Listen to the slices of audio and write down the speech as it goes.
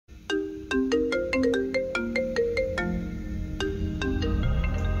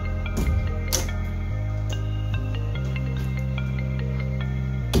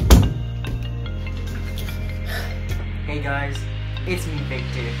it's me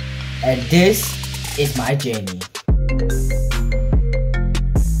Victor. And this is my journey.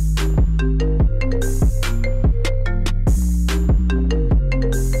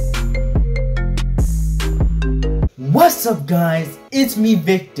 What's up guys, it's me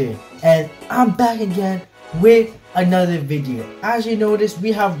Victor and I'm back again with another video. As you notice,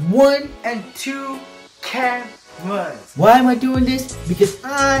 we have 1 and 2 cameras. Why am I doing this? Because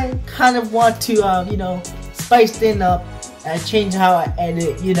I kind of want to spice things up and change how I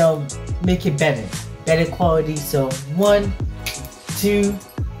edit, make it better quality. So 1, 2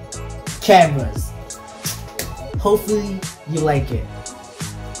 cameras. Hopefully you like it.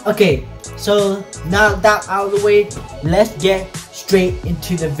 Okay, so now that out of the way, let's get straight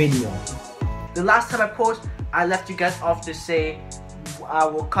into the video. The last time I posted, I left you guys off to say I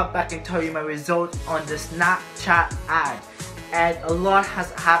will come back and tell you my results on the Snapchat ad, and a lot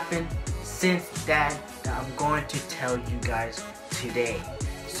has happened since then that I'm going to tell you guys today.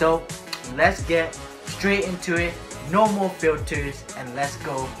 So let's get straight into it, no more filters, and let's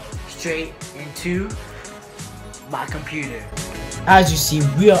go straight into my computer. As you see,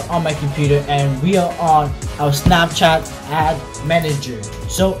 we are on my computer and we are on our Snapchat ad manager.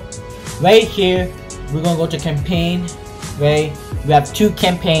 So right here, we're gonna go to campaign. Right, we have 2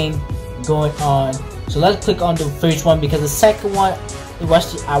 campaigns going on. So let's click on the first one because the second one,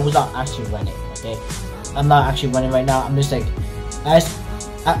 I was not actually running. Okay, I'm not actually running right now. I'm just like, I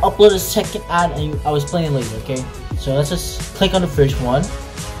uploaded a second ad and I was playing later. Okay, so let's just click on the first one,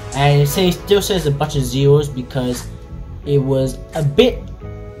 and it still says a bunch of zeros because it was a bit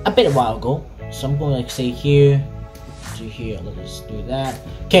a while ago. So I'm going to say here to here. Let's do that.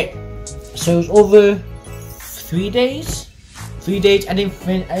 Okay, so it was over 3 days. I didn't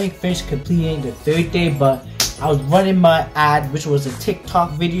finish completing the 3rd day, but I was running my ad, which was a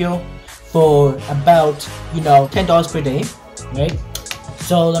TikTok video, for about $10 per day, right?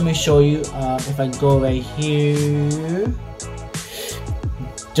 So let me show you. If I go right here,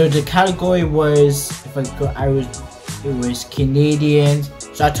 so the category was, if I go, it was Canadians.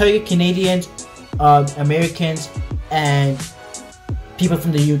 So I target Canadians, Americans, and people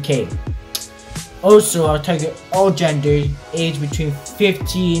from the UK. Also, I target all genders, age between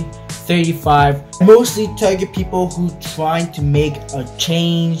 15 35. Mostly target people who trying to make a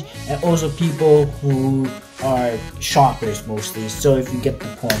change, and also people who are shoppers mostly. So if you get the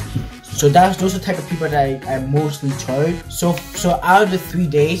point. So those are the type of people that I mostly target. So out of the 3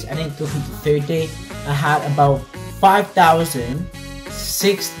 days, I didn't complete the 3rd day. I had about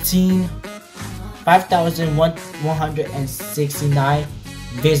 5,169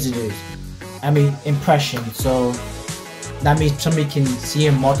 visitors. Impressions. So that means somebody can see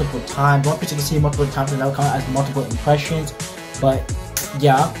it multiple times. One person can see it multiple times, and that will count as multiple impressions. But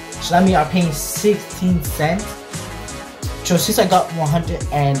yeah, so that means I'm paying 16 cents. So since I got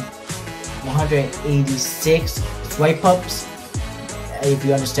 186 swipe ups, if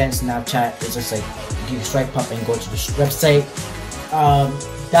you understand Snapchat, it's just like you swipe up and go to the website.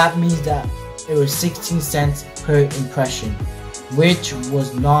 That means that it was 16 cents per impression, which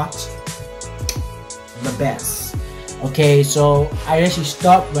was not the best. Okay, so I actually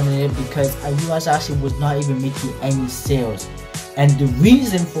stopped running it because I realized I actually was not even making any sales. And the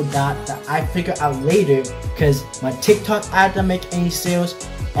reason for that I figured out later, because my TikTok ad didn't make any sales,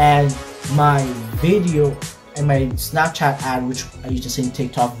 and my video and my Snapchat ad, which I used to say in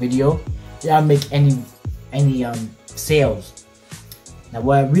TikTok video, didn't make any sales. Now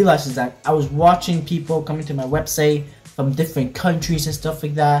what I realized is that I was watching people coming to my website from different countries and stuff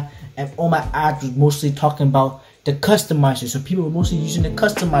like that, and all my ads was mostly talking about the customizer. So people were mostly using the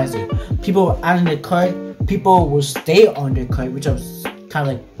customizer. People were adding their cart. People will stay on their cart, which I was kind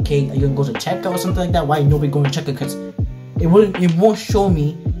of like, okay, are you gonna go to checkout or something like that? Why nobody going to checkout? Because it won't show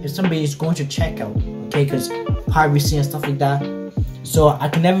me if somebody is going to checkout. Okay, because privacy and stuff like that. So I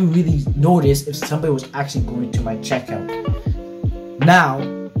can never really notice if somebody was actually going to my checkout. Now,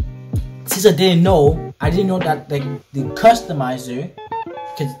 since I didn't know that the customizer,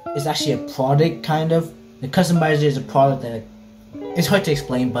 because it's actually a product kind of. The customizer is a product that, it's hard to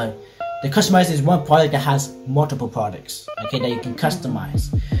explain, but the customizer is one product that has multiple products, okay, that you can customize.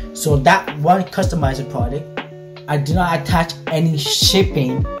 So that one customizer product, I did not attach any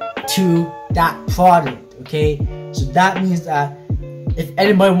shipping to that product, okay? So that means that if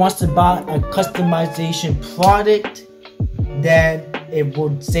anybody wants to buy a customization product, then it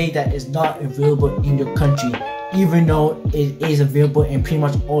would say that it's not available in your country, even though it is available in pretty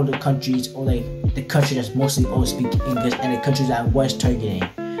much all the countries, or like the country that's mostly all speak English, and the countries that I was targeting.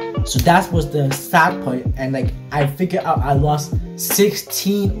 So that was the sad part, and like I figured out I lost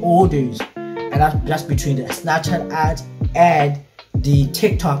 16 orders, and that's between the Snapchat ads and the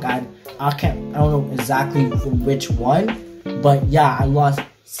TikTok ad. I don't know exactly from which one, but yeah, I lost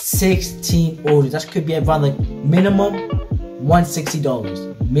 16 orders. That could be around like minimum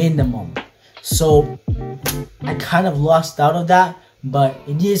 $160 minimum. So I kind of lost out of that, but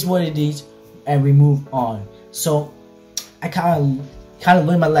it is what it is, and we move on. So I kind of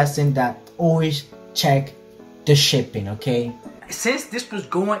learned my lesson that always check the shipping, okay? Since this was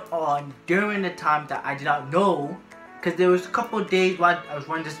going on during the time that I did not know, because there was a couple of days while I was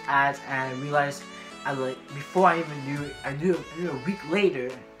running this ads, and I realized, before I even knew it, I knew a week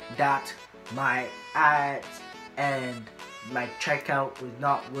later that my ads and my checkout was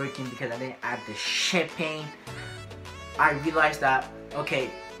not working because I didn't add the shipping. I realized that,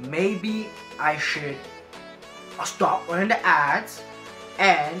 okay, maybe I should stop running the ads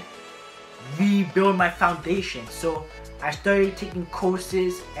and rebuild my foundation. So I started taking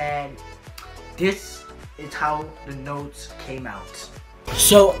courses, and this is how the notes came out.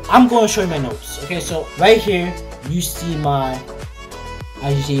 So I'm going to show you my notes. Okay, so right here you see my,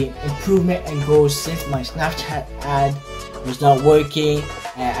 as you see, improvement and growth since my Snapchat ad was not working,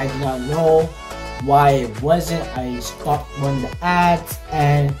 and I did not know why it wasn't. I stopped running the ads,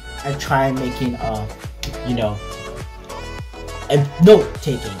 and I tried making a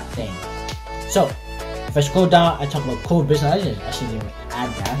note-taking thing. So if I scroll down, I talk about core business. I didn't actually even add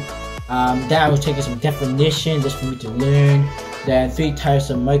that. Then I was taking some definitions just for me to learn. Then 3 types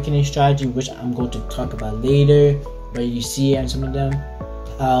of marketing strategy, which I'm going to talk about later, but you see and some of them.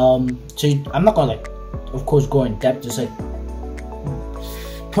 So I'm not gonna of course go in depth. There's like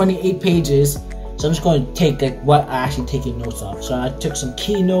 28 pages, so I'm just going to take what I actually taking notes of. So I took some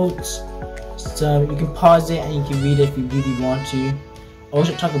keynotes, so you can pause it and you can read it if you really want to. I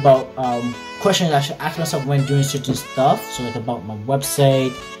also talk about questions I should ask myself when doing certain stuff. So like about my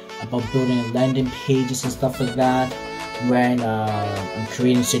website, about building landing pages and stuff like that. When I'm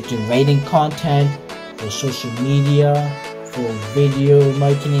creating certain writing content for social media, for video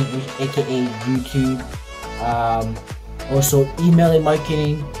marketing, aka YouTube. Also emailing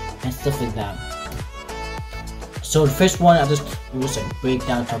marketing and stuff like that. So the first one, I just like break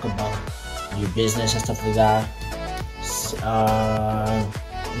down, talk about your business and stuff like that.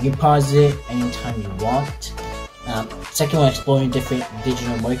 You can pause it anytime you want. Second one, exploring different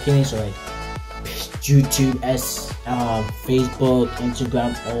digital marketing, so like YouTube, Facebook,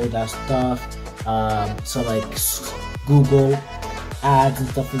 Instagram, all that stuff. So like Google ads and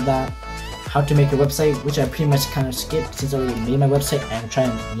stuff like that. How to make a website, which I pretty much kind of skipped since I already made my website, and I'm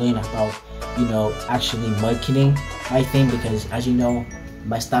trying to learn about, actually marketing my thing, because as you know,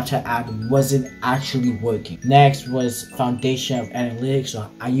 my Snapchat ad wasn't actually working. Next was foundation of analytics.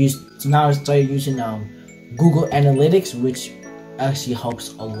 So now I started using Google Analytics, which actually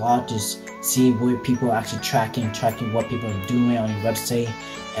helps a lot to see where people are actually tracking what people are doing on your website,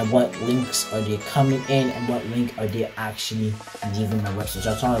 and what links are they coming in, and what link are they actually leaving my website.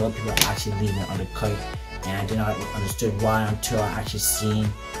 So I saw a lot of people actually leaving on the cart, and I did not understood why until I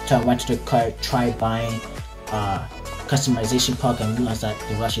went to the cart, tried buying customization pack, and realized that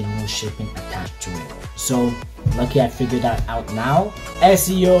there was actually no shipping attached to it. So lucky I figured that out now.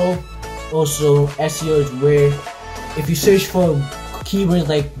 SEO, also SEO is where if you search for keywords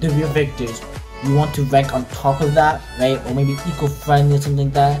like the real victors, you want to rank on top of that, right? Or maybe eco-friendly or something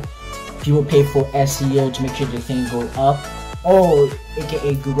like that. People pay for SEO to make sure the thing go up, or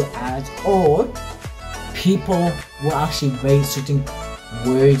aka Google ads, or people will actually write certain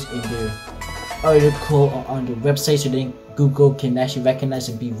words in their article or on the website, so then Google can actually recognize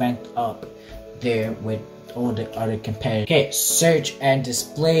and be ranked up there with all the other competitors. Okay, search and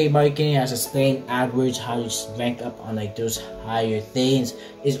display marketing, as displaying AdWords, how you rank up on like those higher things,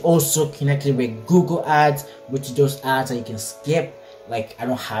 is also connected with Google ads, which is those ads that you can skip. Like I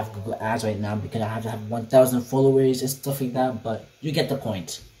don't have Google ads right now because I have to have 1,000 followers and stuff like that, but you get the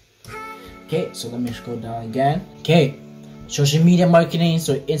point. Okay, so let me scroll down again. Okay, social media marketing,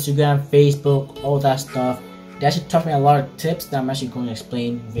 so Instagram, Facebook, all that stuff. They actually taught me a lot of tips that I'm actually going to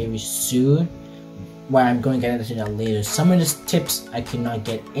explain very soon, where I'm going to get into that later. Some of these tips I cannot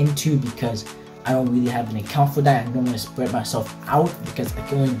get into because I don't really have an account for that. I don't want to spread myself out because I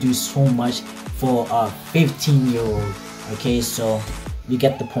can only do so much for a 15-year-old. Okay, so you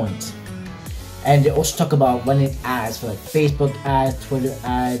get the point. And they also talk about running ads for like Facebook ads, Twitter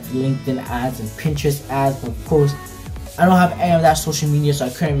ads, LinkedIn ads, and Pinterest ads. But of course, I don't have any of that social media, so I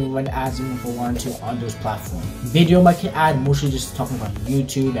couldn't even run ads even if I wanted to on those platforms. Video marketing ad, mostly just talking about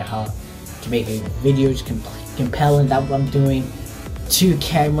YouTube and how to make a video compelling. That's what I'm doing. 2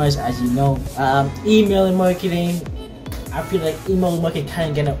 cameras, as you know. Email marketing, I feel like email marketing kind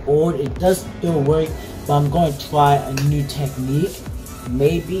of getting old. It does still work, but I'm going to try a new technique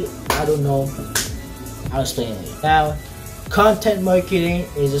maybe, I don't know. I'll explain it. Now, content marketing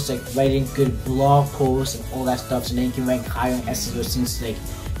is just like writing good blog posts and all that stuff, so then you can rank higher on SEO. Since, like,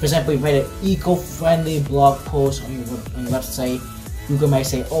 for example, you write an eco-friendly blog post on your website, Google might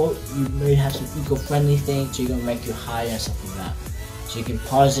say, oh, you may have some eco-friendly things, so you're gonna rank you higher and stuff like that. So you can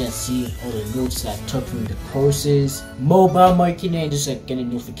pause it and see all the notes that I took from the courses. Mobile marketing, just like getting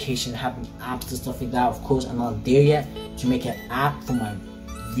notifications, having apps and stuff like that. Of course, I'm not there yet to make an app for my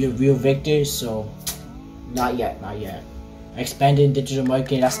real Victor, so not yet. Expanding digital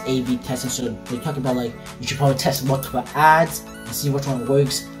marketing, that's A/B testing. So they talk about, like, you should probably test multiple ads and see which one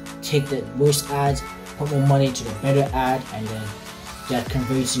works. Take the worst ads, put more money into the better ad, and then that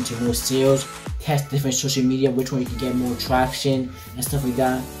converts into more sales. Test different social media, which one you can get more traction and stuff like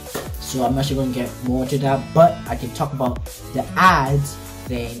that. So I'm actually going to get more into that, but I can talk about the ads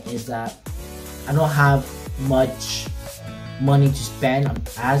thing. Is that I don't have much money to spend on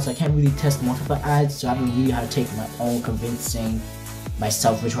ads, so I can't really test multiple ads, so I don't really have to take my own convincing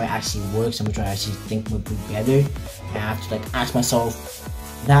myself which one actually works and which one I actually think would be better. And I have to, like, ask myself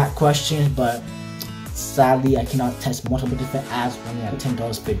that question, but sadly I cannot test multiple different ads only at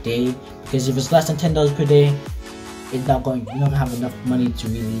 $10 per day, because if it's less than $10 per day, it's not going, you don't have enough money to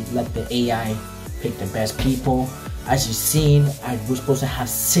really let the AI pick the best people. As you've seen, I was supposed to have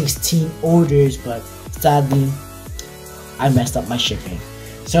 16 orders, but sadly I messed up my shipping.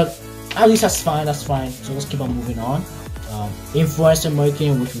 So at least that's fine. So let's keep on moving on. Influencer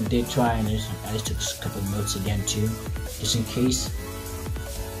marketing, which we did try, and I just took a couple of notes again too, just in case.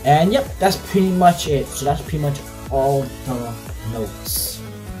 And yep, that's pretty much it. So that's pretty much all the notes.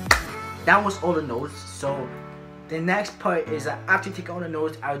 That was all the notes. So the next part is that after taking all the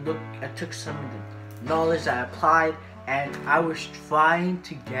notes, I took some of the knowledge that I applied, and I was trying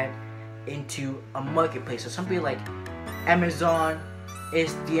to get into a marketplace. So something like Amazon,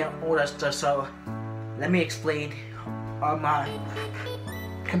 SD, and all that stuff. So let me explain on my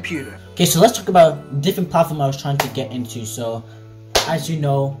computer. Okay, so let's talk about different platforms I was trying to get into. So as you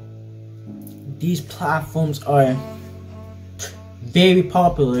know, these platforms are very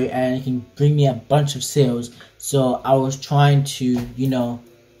popular and it can bring me a bunch of sales. So I was trying to, you know,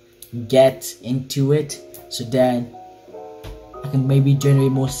 get into it so then I can maybe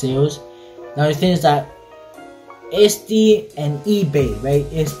generate more sales. Now the thing is that SD and eBay, right?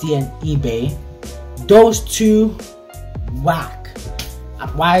 SD and eBay, those two whack.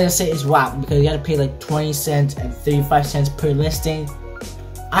 Why did I say it's whack? Because you gotta pay like 20 cents and 35 cents per listing.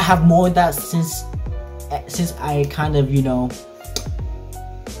 I have more of that since I kind of, you know,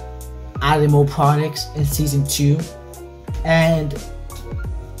 added more products in season 2, and it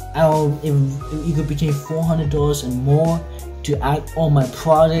could between $400 and more to add all my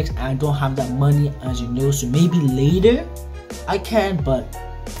products. I don't have that money, as you know, so maybe later I can, but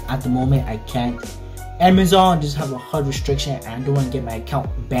at the moment I can't. Amazon just have a hard restriction and I don't want to get my account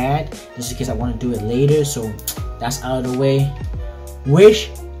banned just in case I want to do it later, so that's out of the way.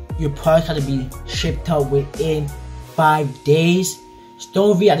 Wish your product had to be shipped out within 5 days.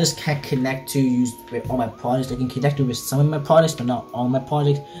 Stonev, I just can't connect to use with all my products. I can connect it with some of my products, but not all my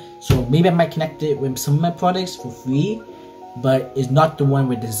products. So maybe I might connect it with some of my products for free, but it's not the one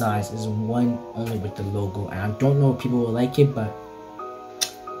with designs. It's one only with the logo, and I don't know if people will like it, but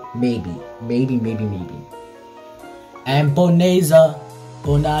maybe. And Bonanza,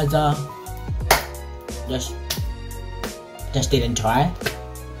 just didn't try.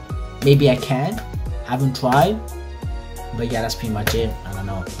 Maybe I can. Haven't tried. But yeah, that's pretty much it. I don't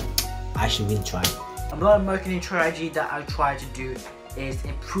know. I should really try. Another marketing strategy that I try to do is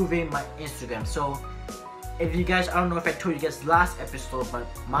improving my Instagram. So if you guys, I don't know if I told you guys last episode, but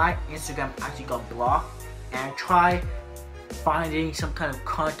my Instagram actually got blocked, and I tried finding some kind of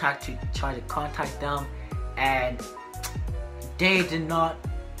contact to try to contact them, and they did not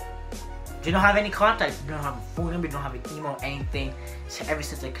have any contact. They don't have a phone number, they don't have an email, anything. So ever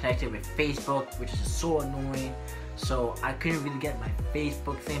since I connected with Facebook, which is so annoying, so I couldn't really get my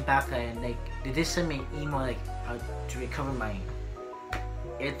Facebook thing back, and like they did send me an email like to recover my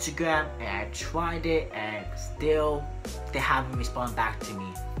Instagram, and I tried it and still they haven't responded back to me,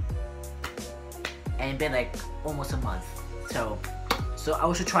 and it's been like almost a month. So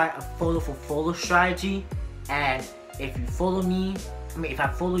I should try a follow for follow strategy, and if you follow me, if I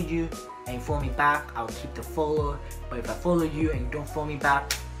follow you and you follow me back, I'll keep the follow. But if I follow you and you don't follow me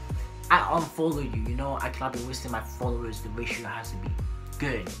back, I unfollow you. You know, I cannot be wasting my followers. The ratio has to be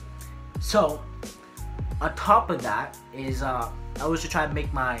good. So on top of that is I should try to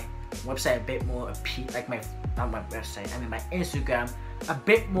make my website a bit more like my Instagram a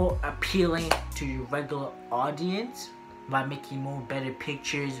bit more appealing to your regular audience. by making more better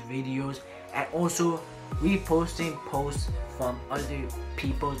pictures, videos, and also reposting posts from other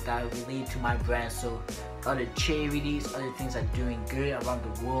people that relate to my brand. So other charities, other things are doing good around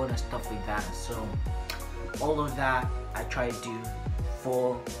the world and stuff like that. So all of that I try to do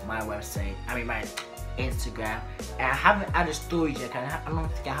for my website, my Instagram. And I haven't added stories yet. I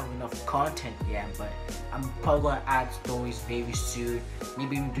don't think I have enough content yet, but I'm probably gonna add stories very soon.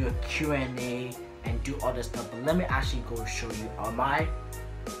 Maybe even do a Q&A and do other stuff. But let me actually go show you on my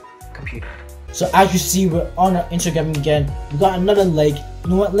computer. So as you see, we're on our Instagram again. We got another like. You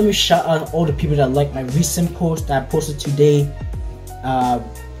know what? Let me shout out all the people that like my recent post that I posted today.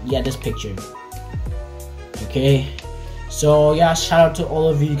 Yeah, this picture. Okay. So yeah, shout out to all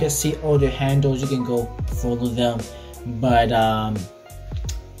of you. You can see all their handles. You can go follow them. But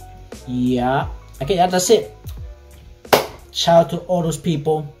yeah. Okay, yeah, that's it. Shout out to all those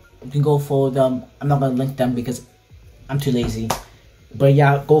people. You can go follow them. I'm not gonna link them because I'm too lazy. But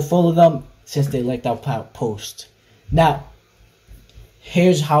yeah, go follow them since they liked our post. Now,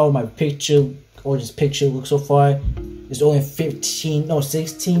 here's how my picture or this picture looks so far. There's only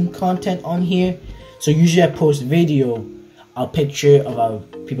 16 content on here. So usually I post video, a picture of our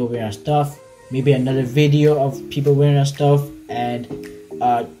people wearing our stuff, maybe another video of people wearing our stuff, and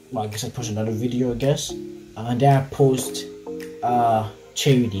well, I guess I post another video, and then I post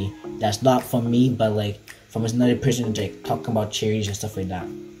charity that's not from me, but like from another person, like talking about charities and stuff like that.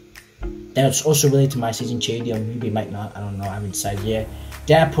 That's also related to my season charity, or maybe it might not. I don't know. I haven't decided yet.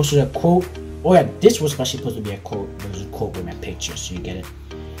 Then I posted a quote. Oh yeah, this was actually supposed to be a quote. There's a quote with my picture, so you get it.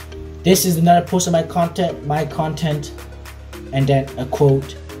 This is another post of my content, and then a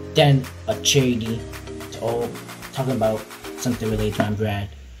quote, then a charity. It's all talking about something related to my brand.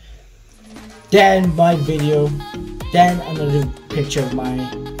 Then my video, then another picture of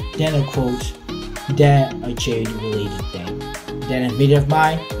mine, then a quote, then a charity related thing, then a video of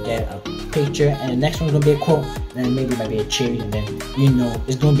mine, then a picture, and the next one's gonna be a quote, and then maybe it might be a charity, and then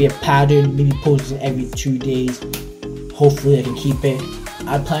it's gonna be a pattern, maybe posting every 2 days. Hopefully I can keep it.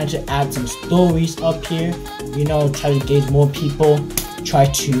 I plan to add some stories up here, try to engage more people, try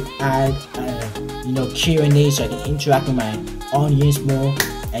to add Q&A so I can interact with my audience more,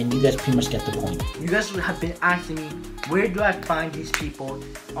 and you guys pretty much get the point. You guys have been asking me, where do I find these people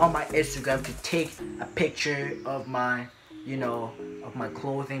on my Instagram to take a picture of my of my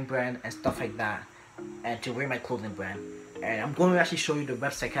clothing brand and stuff like that, and to wear my clothing brand. And I'm going to actually show you the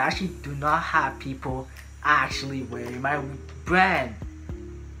website. I actually do not have people actually wearing my brand.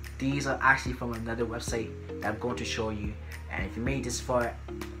 These are actually from another website that I'm going to show you, and if you made this far,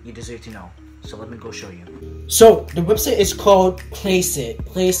 you deserve to know. So let me go show you. So the website is called Place It.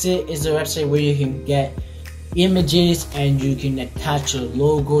 Place It is a website where you can get images and you can attach your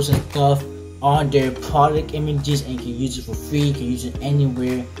logos and stuff on their product images, and you can use it for free. You can use it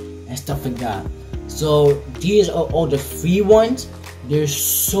anywhere and stuff like that. So these are all the free ones. There's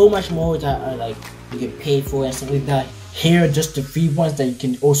so much more that are like you get paid for and stuff like that. Here are just the free ones that you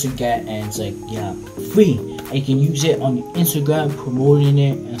can also get, and it's like, yeah, free. And you can use it on your Instagram, promoting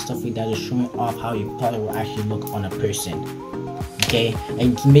it and stuff like that, just showing off how your product will actually look on a person. Okay, and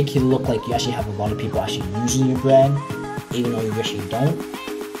you can make it look like you actually have a lot of people actually using your brand, even though you actually don't,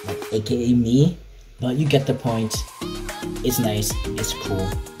 like aka me. But you get the point. It's nice, it's cool,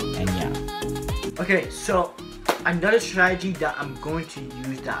 and yeah. Okay, so another strategy that I'm going to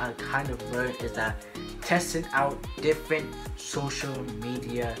use that I kind of learned is that testing out different social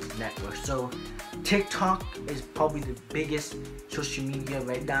media networks. So TikTok is probably the biggest social media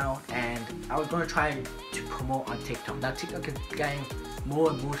right now, and I was going to try to promote on TikTok. Now TikTok is getting more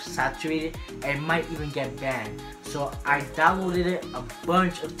and more saturated and might even get banned. So I downloaded it, a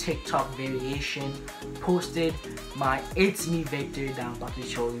bunch of TikTok variation, posted my It's Me Victor that I'm about to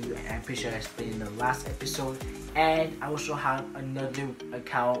show you, and I'm pretty sure I explained in the last episode. And I also have another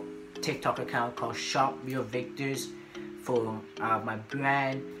account, TikTok account called Shop Real Victors for my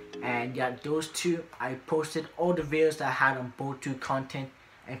brand. And yeah, those two, I posted all the videos that I had on both two content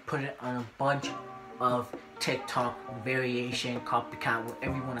and put it on a bunch of TikTok variation, copycat,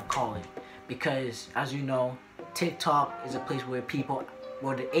 whatever you want to call it. Because as you know, TikTok is a place where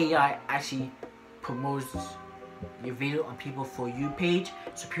the AI actually promotes your video on people for you page,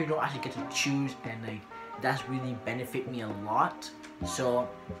 so people don't actually get to choose, and like that's really benefit me a lot. So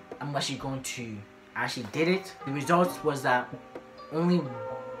I'm actually going to did it. The results was that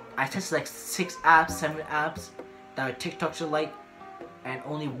I tested like 6 apps, 7 apps that TikToks are like, and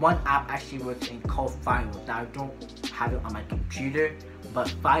only one app actually works in called Fireworks. Now I don't have it on my computer, but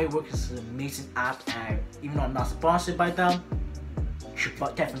Fireworks is an amazing app, and even though I'm not sponsored by them, you should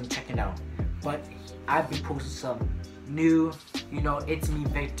definitely check it out. But I've been posting some new, it's me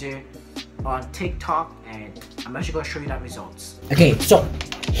Victor on TikTok, and I'm actually gonna show you that results. Okay, so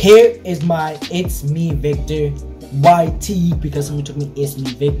here is my it's me Victor YT, because someone took me it's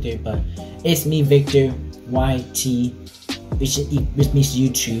me Victor, but it's me Victor YT, which means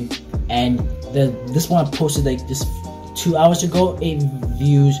YouTube. And this one I posted like this 2 hours ago. 8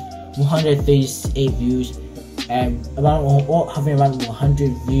 views, 138 views, and having around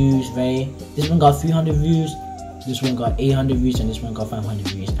 100 views. Right, this one got 300 views, this one got 800 views, and this one got 500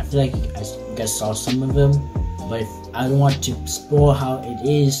 views. I feel like I guys saw some of them, but if I don't want to spoil how it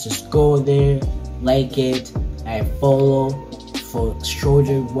is, just go there, like it, and follow for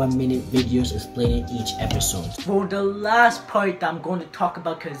shorter 1-minute videos explaining each episode. For the last part that I'm going to talk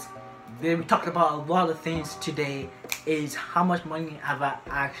about, because we talked about a lot of things today, is how much money have I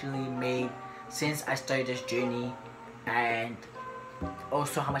actually made since I started this journey, and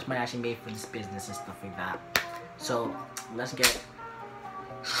also how much money I actually made for this business and stuff like that. So let's get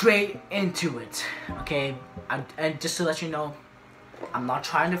straight into it, okay? And just to let you know, I'm not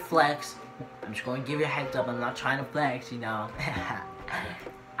trying to flex. I'm just going to give you a heads up. I'm not trying to flex, I'm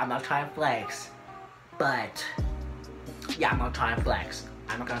not trying to flex, but yeah, I'm not trying to flex.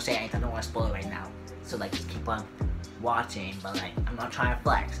 I'm not gonna say anything. I don't want to spoil it right now, so like just keep on watching. But like, I'm not trying to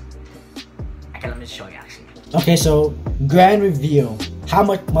flex. Okay, let me show you actually. Okay, so grand reveal. How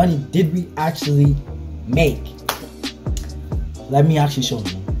much money did we actually make? Let me actually show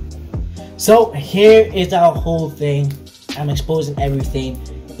you. So here is our whole thing. I'm exposing everything,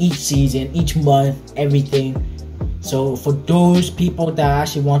 each season, each month, everything. So for those people that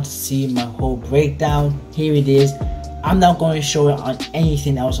actually want to see my whole breakdown, here it is. I'm not going to show it on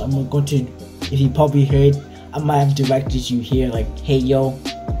anything else. I'm going to, if you probably heard, I might have directed you here like, hey yo,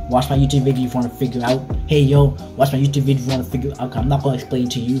 watch my YouTube video if you want to figure out. Hey yo, watch my YouTube video if you want to figure out. I'm not going to explain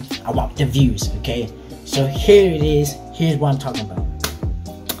to you. I want the views, okay? So here it is. Here's what I'm talking about.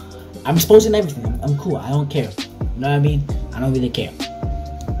 I'm exposing everything. I'm cool. I don't care. You know what I mean? I don't really care.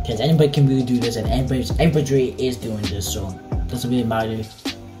 Because anybody can really do this, and everybody is doing this, so it doesn't really matter.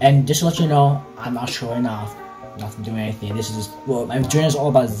 And just to let you know, I'm not showing off. Not doing anything. This is just, well, my journey is all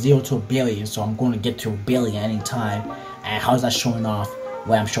about 0 to a billion, so I'm going to get to a billion anytime. And how's that showing off?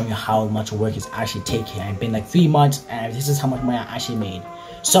 Well, I'm showing you how much work it's actually taking. It's been like 3 months, and this is how much money I actually made.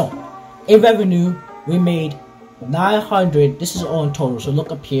 So, in revenue, we made 900. This is all in total. So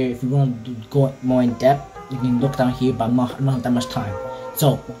look up here if you want to go more in depth. You can look down here, but I'm not that much time.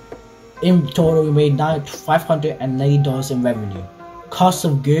 So, in total, we made $590 in revenue. Cost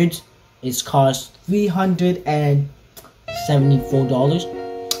of goods is cost $374.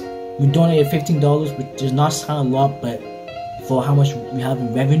 We donated $15, which does not sound a lot, but for how much we have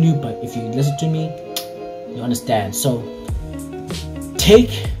in revenue. But if you listen to me, you understand. So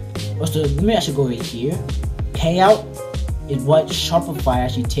let me actually go right here. Payout is what Shopify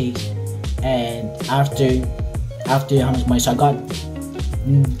actually takes, and after how much money. So I got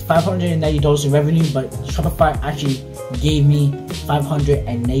 $590 in revenue, but Shopify actually gave me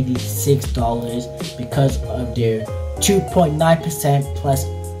 $586 because of their 2.9% plus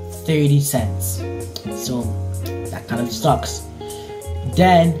 30 cents. So that kind of sucks.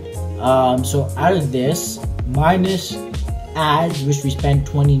 Then so out of this, minus ads, which we spent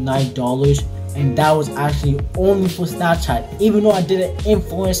 $29, and that was actually only for Snapchat. Even though I did an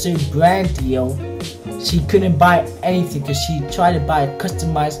influencer brand deal, she couldn't buy anything because she tried to buy a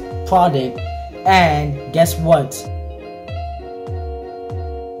customized product, and guess what?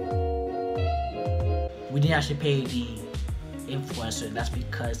 We didn't actually pay the influencer. That's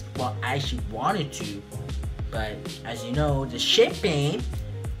because, well, I actually wanted to, but as you know, the shipping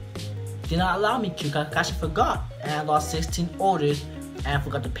did not allow me to because I actually forgot, and I lost 16 orders, and I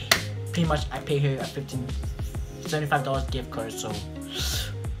forgot to pay. Pretty much, I paid her a $75 gift card, so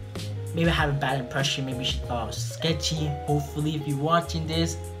maybe I have a bad impression. Maybe she thought I was sketchy. Hopefully, if you're watching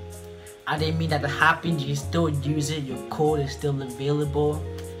this, I didn't mean that to happen. You can still use it. Your code is still available.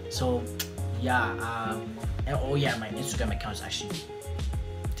 So yeah, and oh yeah, my Instagram account is actually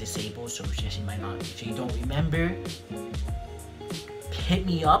disabled, so she actually might not. If you don't remember, hit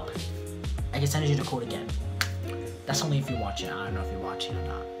me up. I can send you the code again. That's only if you're watching. I don't know if you're watching or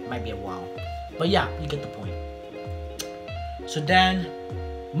not. It might be a while, but yeah, you get the point. So then,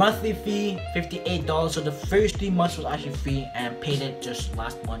 monthly fee $58. So the first 3 months was actually free, and I paid it just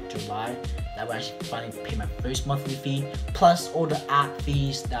last month, July. That would actually finally pay my first monthly fee, plus all the app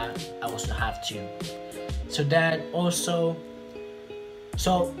fees that I also have too. So then also,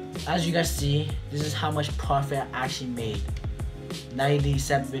 so as you guys see, this is how much profit I actually made.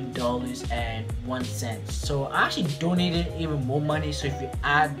 $97.01. So I actually donated even more money. So if you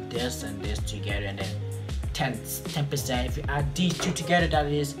add this and this together, and then 10%. If you add these two together, that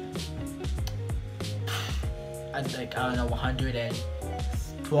is like, I don't know,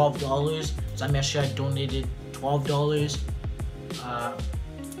 $112. So I'm sure I donated $12.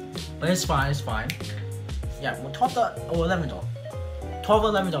 But it's fine. Yeah, well, $12 or $11.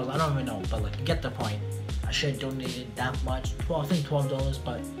 $11. I don't even know, but like, you get the point. I should have donated that much. I think $12,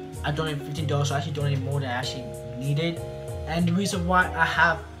 but I donated $15, so I actually donated more than I actually needed. And the reason why I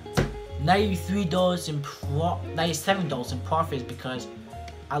have $97 in profit is because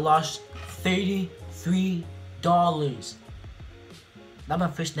I lost $33. That's my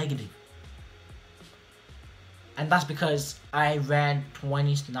first negative. And that's because I ran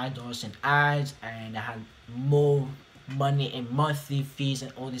 $29 in ads, and I had more money in monthly fees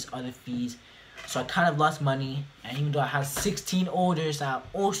and all these other fees. So I kind of lost money, and even though I had 16 orders, I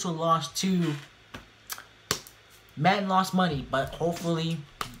also lost 2. Man, lost money. But hopefully,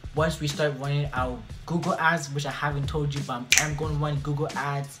 once we start running our Google ads, which I haven't told you, but I'm going to run Google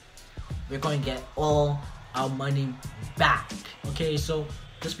ads, we're going to get all our money back. Okay, so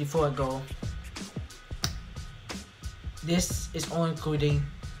just before I go, this is only including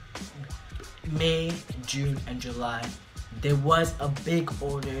May, June, and July. There was a big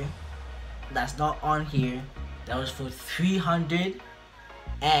order that's not on here that was for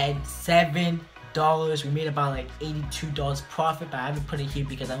 $307. We made about like $82 profit, but I haven't put it here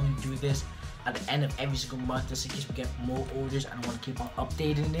because I only do this at the end of every single month just in case we get more orders. I don't want to keep on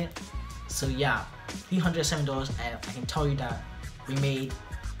updating it. So yeah, $307, and I can tell you that we made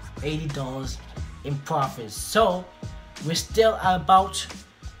 $80 in profit. So we're still at about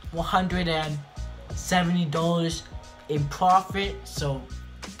 $170 in profit. So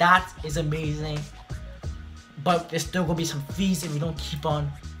that is amazing. But there's still gonna be some fees if we don't keep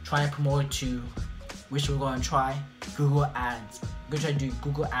on trying to promote it to, which we're gonna try Google ads. We're gonna try to do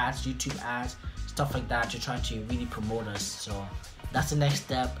Google ads, YouTube ads, stuff like that to try to really promote us. So that's the next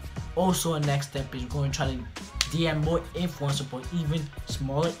step. Also, the next step is we're going to try to DM more influencers, but even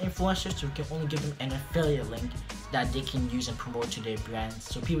smaller influencers, so we can only give them an affiliate link that they can use and promote to their brands.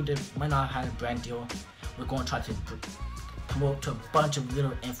 So people that might not have a brand deal, we're going to try to promote to a bunch of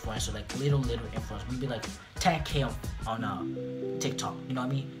little influencers, like little influencers, maybe like 10K on TikTok. You know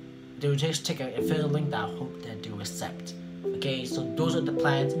what I mean? They'll just take an affiliate link that I hope that they'll accept. Okay, so those are the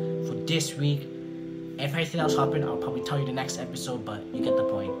plans for this week. If anything else happens, I'll probably tell you the next episode, but you get the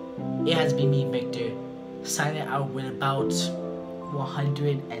point. It has been me, Victor, signing out with about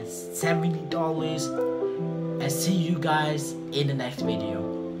 $170. And see you guys in the next video.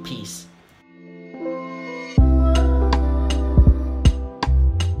 Peace.